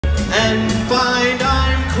and find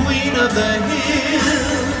I'm queen of the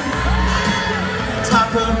hill,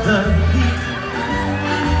 top of the heap.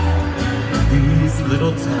 These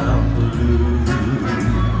little town blues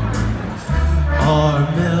are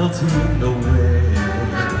melting away.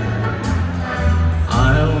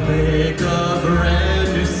 I'll make a brand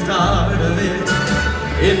new start of it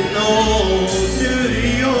in old New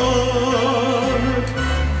York.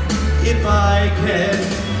 If I can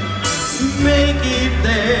make it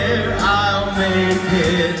there, I'll make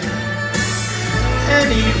it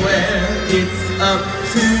anywhere. It's up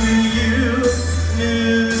to you,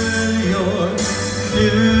 New York,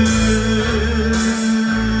 New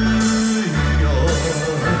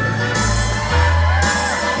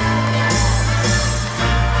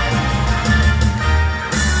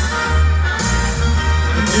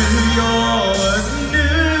New York,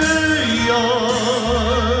 New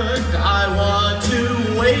York. I want to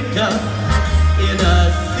wake up in a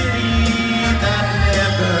city that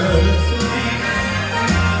never sleeps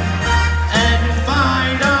and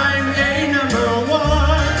find I'm a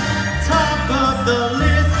 #1, top of the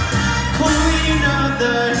list, queen of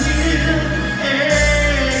the hill,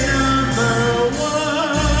 #1.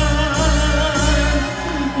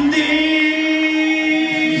 These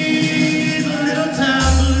little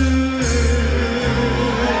town blues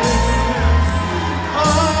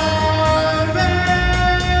are melting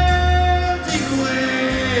away.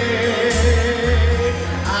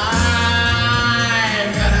 I'm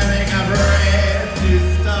gonna make a brand new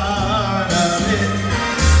start of it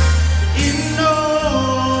in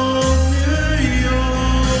old New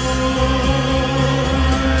York.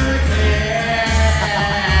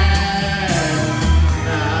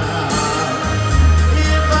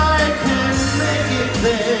 If I can make it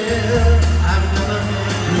there, I'm gonna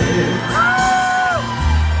make it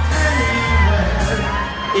anywhere.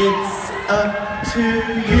 It's up to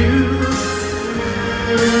you,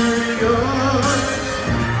 New York,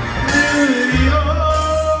 New York,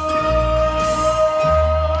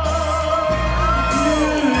 New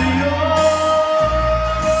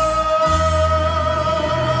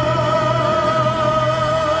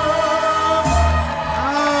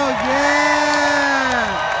Oh, yeah!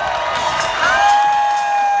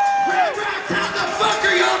 Red Rocks, how the fuck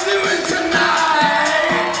are y'all doing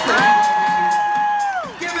tonight?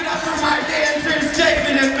 Give it up for my dancers,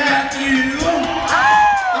 David and Matthew.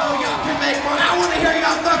 Oh, y'all can make one. I want to hear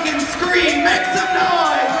y'all fucking scream. Make some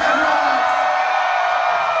noise, Red Rocks.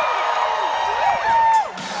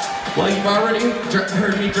 Well, you've already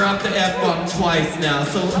heard me drop the F-bomb twice now,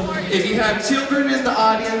 so if you have children in the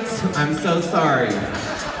audience, I'm so sorry.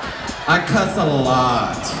 I cuss a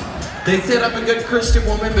lot. They said I'm a good Christian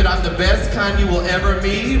woman, but I'm the best kind you will ever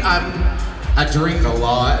meet. I drink a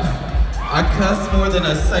lot. I cuss more than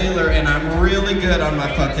a sailor, and I'm really good on my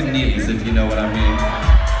fucking knees, if you know what I mean.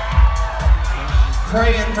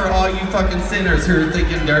 Praying for all you fucking sinners who are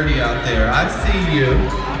thinking dirty out there. I see you.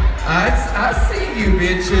 I see you,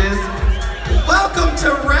 bitches. Welcome to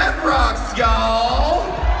Red Rocks, y'all.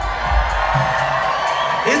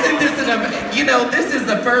 Isn't this you know, this is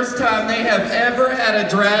the first time they have ever had a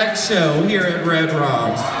drag show here at Red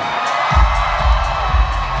Rocks.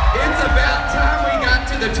 It's about time we got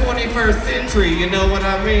to the 21st century, you know what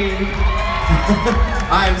I mean?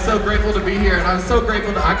 I am so grateful to be here, and I'm so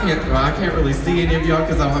grateful to, I can't really see any of y'all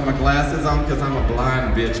because I don't have my glasses on because I'm a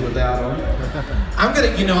blind bitch without them. I'm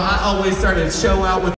gonna, you know, I always start a show out with